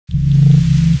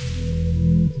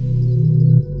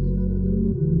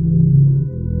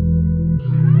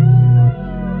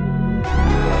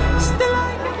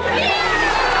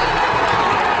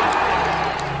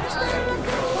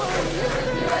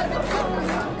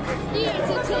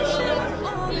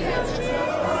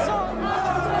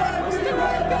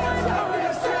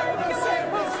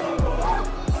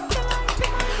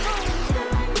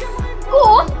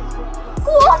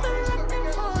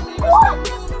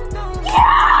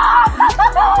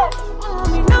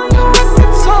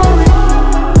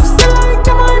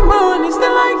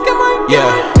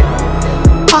Yeah.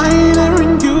 I ain't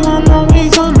airing you, I'm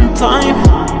always on time.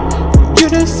 You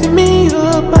just see me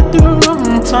up at the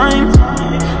wrong time.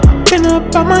 I've been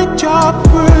up at my job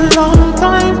for a long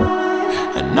time,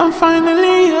 and I'm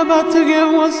finally about to get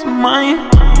what's mine.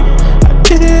 I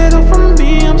did it all for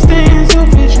me, I'm staying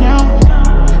selfish now.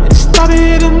 It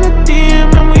started in the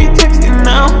DM and we texting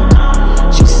now.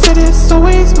 She said it's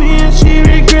always me and she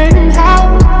regretting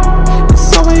how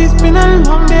it's always been a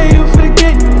long day, you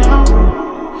forgetting now.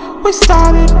 We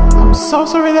started, I'm so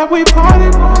sorry that we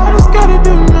parted. I just gotta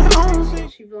do my own thing.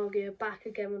 Vlog here, back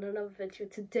again with another video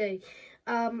today.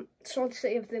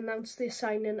 Swansea have announced the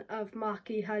signing of MARC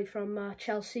GUEHI from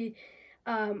Chelsea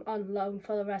on loan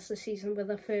for the rest of the season, with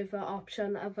a further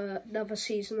option of another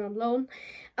season on loan.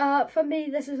 For me,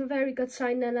 this is a very good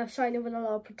signing, a signing with a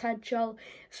lot of potential.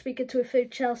 Speaking to a few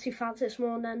Chelsea fans this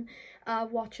morning,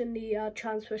 watching the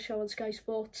transfer show on Sky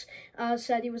Sports,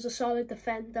 said he was a solid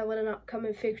defender with an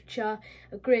upcoming future,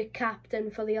 a great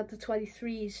captain for the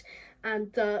under-23s,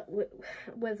 and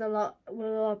with a lot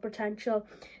of potential.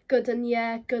 Good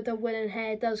at winning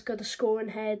headers, good at scoring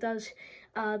headers.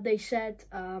 They said.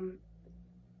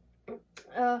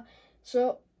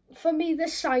 So for me,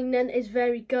 this signing is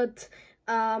very good.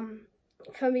 I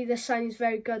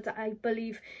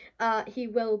believe he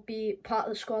will be part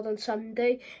of the squad on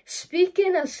Sunday.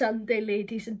 Speaking of Sunday,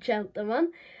 ladies and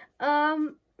gentlemen,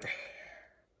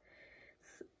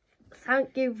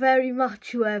 thank you very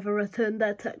much whoever returned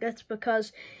their tickets,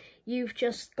 because you've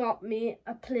just got me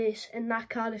a place in that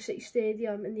Cardiff City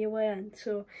Stadium in the away end.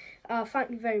 So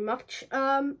thank you very much.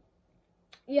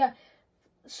 Yeah,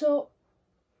 so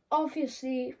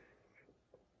obviously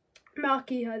MARC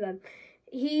GUEHI then,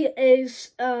 he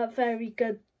is a very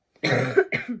good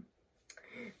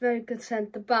very good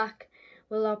centre back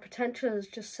with a lot of potential, as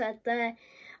just said there.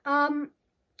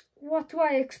 What do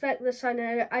I expect this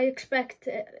signing? I expect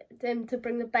him to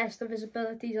bring the best of his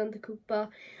abilities under Cooper.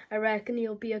 I reckon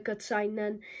he'll be a good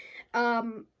signing.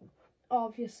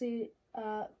 Obviously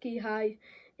GUEHI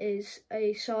is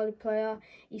a solid player.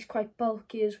 He's quite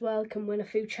bulky as well, can win a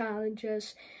few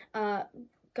challenges. I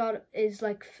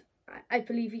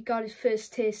believe he got his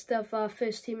first taste of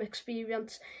first team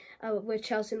experience with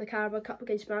Chelsea in the Carabao Cup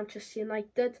against Manchester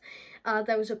United.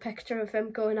 There was a picture of him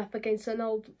going up against an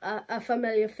old, a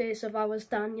familiar face of ours,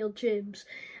 Daniel James,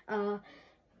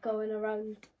 going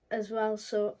around as well.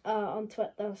 So on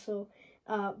Twitter. So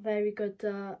very good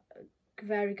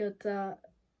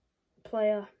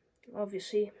player,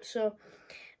 obviously. So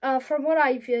from what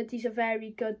I've heard, he's a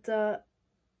very good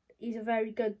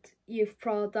youth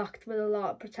product with a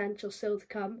lot of potential still to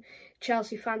come.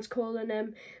 Chelsea fans calling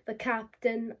him the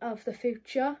captain of the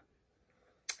future.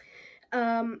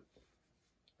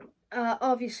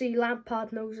 Obviously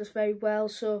Lampard knows us very well,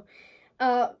 so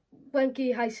when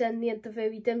GUEHI said in the interview,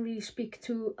 he didn't really speak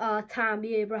to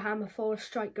Tammy Abraham, a former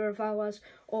striker of ours,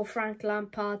 or Frank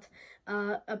Lampard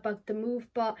about the move,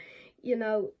 but you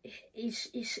know,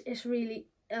 it's really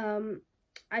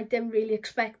I didn't really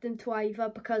expect him to either,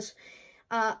 because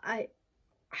but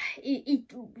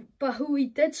who he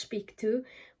did speak to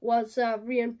was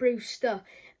Ryan Brewster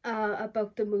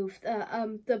about the move.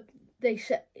 He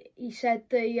said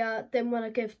they didn't want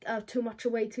to give too much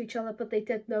away to each other, but they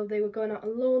did know they were going out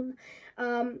on loan.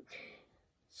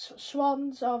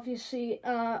 Swans obviously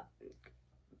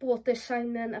bought this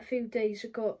signing a few days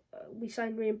ago. We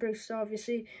signed Ryan Brewster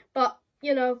obviously, but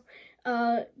you know,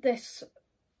 this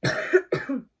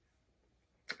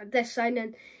this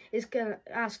signing is going to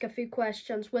ask a few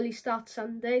questions. Will he start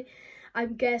Sunday?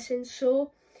 I'm guessing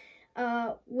so.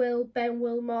 Will Ben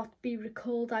Wilmot be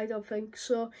recalled? I don't think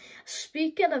so.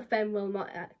 Speaking of Ben Wilmot,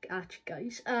 actually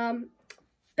guys,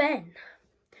 Ben,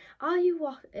 are you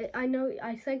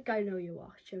I think I know you're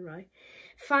watching, right?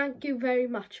 Thank you very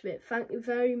much, mate. Thank you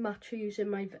very much for using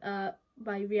my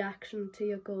my reaction to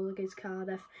your goal against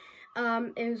Cardiff.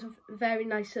 It was a very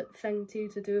nice thing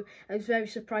to do. I was very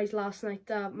surprised last night.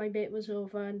 My mate was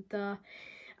over and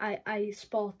I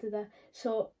spotted it.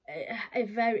 So a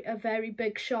very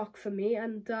big shock for me.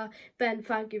 And Ben,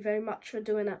 thank you very much for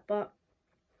doing it. But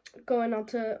going on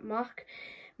to Mark.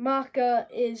 Mark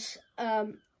is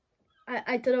I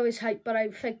don't know his height, but I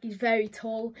think he's very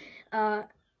tall.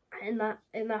 In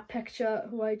that picture,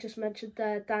 who I just mentioned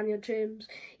there, Daniel James,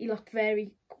 he looked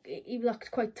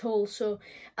quite tall, so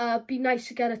be nice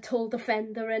to get a tall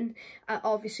defender in.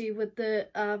 Obviously with the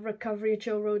recovery of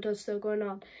Joe Roda still going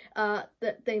on,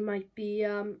 that they might be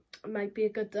a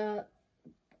good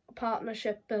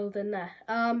partnership building there.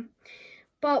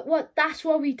 But that's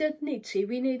what we did need. See,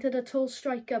 we needed a tall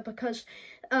striker, because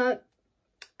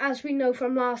as we know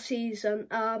from last season,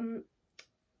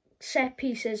 set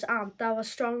pieces aren't our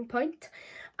strong point,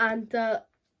 and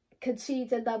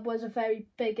conceding that was a very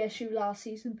big issue last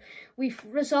season. We've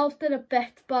resolved it a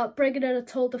bit, but bringing in a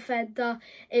tall defender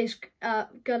is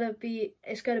gonna be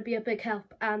a big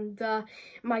help. And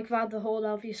Mike van der Horn,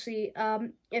 obviously,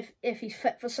 if he's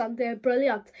fit for Sunday,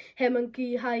 brilliant. Him and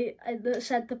Guehai in the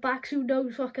centre backs, who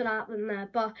knows what could happen there?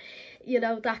 But you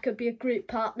know, that could be a great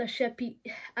partnership.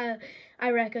 I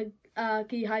reckon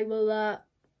Guehai will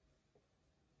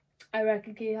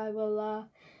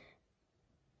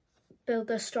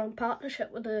build a strong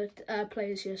partnership with the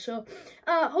players here. So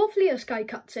hopefully this guy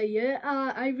cuts a year.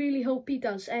 I really hope he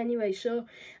does anyway. So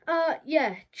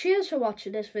yeah, cheers for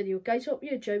watching this video, guys. Hope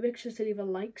you enjoyed. Make sure to leave a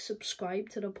like, subscribe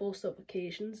to the post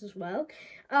notifications as well.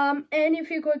 And if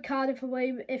you go Cardiff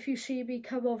away, if you see me,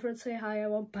 come over and say hi. I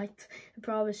won't bite, I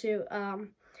promise you.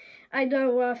 I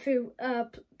know a few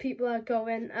people are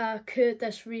going.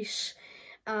 Curtis Reese,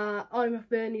 Ollie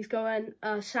McBurney's going,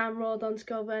 Sam Rodon's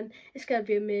going. It's going to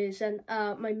be amazing.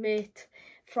 My mate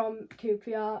from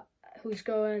QPR who's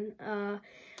going. We're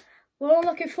all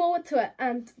looking forward to it.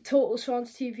 And Total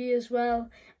Swansea TV as well.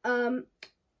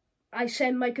 I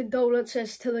send my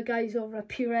condolences to the guys over at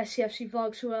Pure SCFC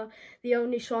Vlogs, who are the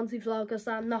only Swansea vloggers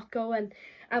that are not going.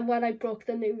 And when I broke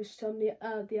the news to them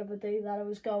the other day that I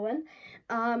was going,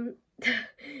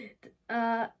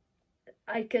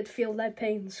 I could feel their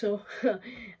pain, so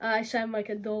I send my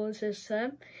condolences to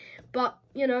them. But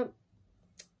you know,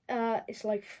 it's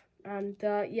life, and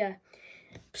yeah.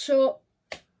 So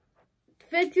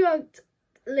video out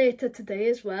later today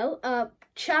as well.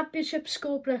 Championship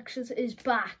score predictions is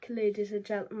back, ladies and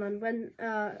gentlemen. When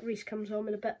Reese comes home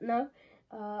in a bit now,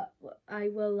 I'll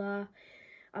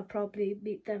probably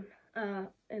meet them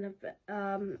in a bit.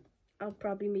 I'll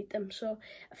probably meet them. So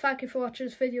thank you for watching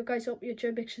this video, guys. Hope you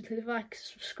enjoyed. Make sure to like,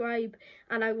 subscribe,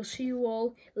 and I will see you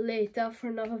all later for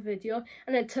another video.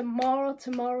 And then tomorrow,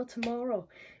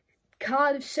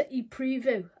 Cardiff City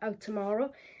preview out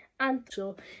tomorrow. And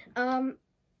so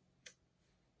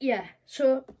yeah,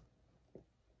 so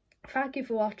thank you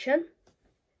for watching.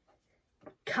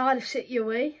 Cardiff City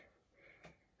away,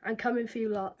 and coming for you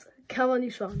lot. Come on, you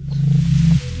Swans.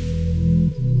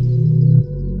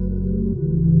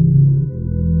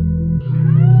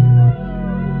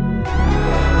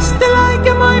 Still I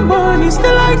get my money. You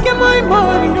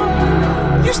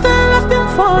still acting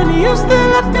funny, you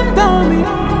still acting dummy.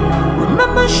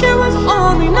 Remember she was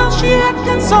on me, now she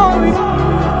acting sorry.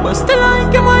 But still I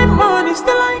get my money,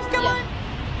 still I get my...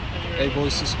 Hey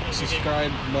boys,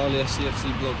 subscribe to Marley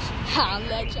SCFC Blogs. Ha,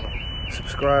 legend.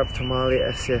 Subscribe to Marley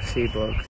SCFC Blogs.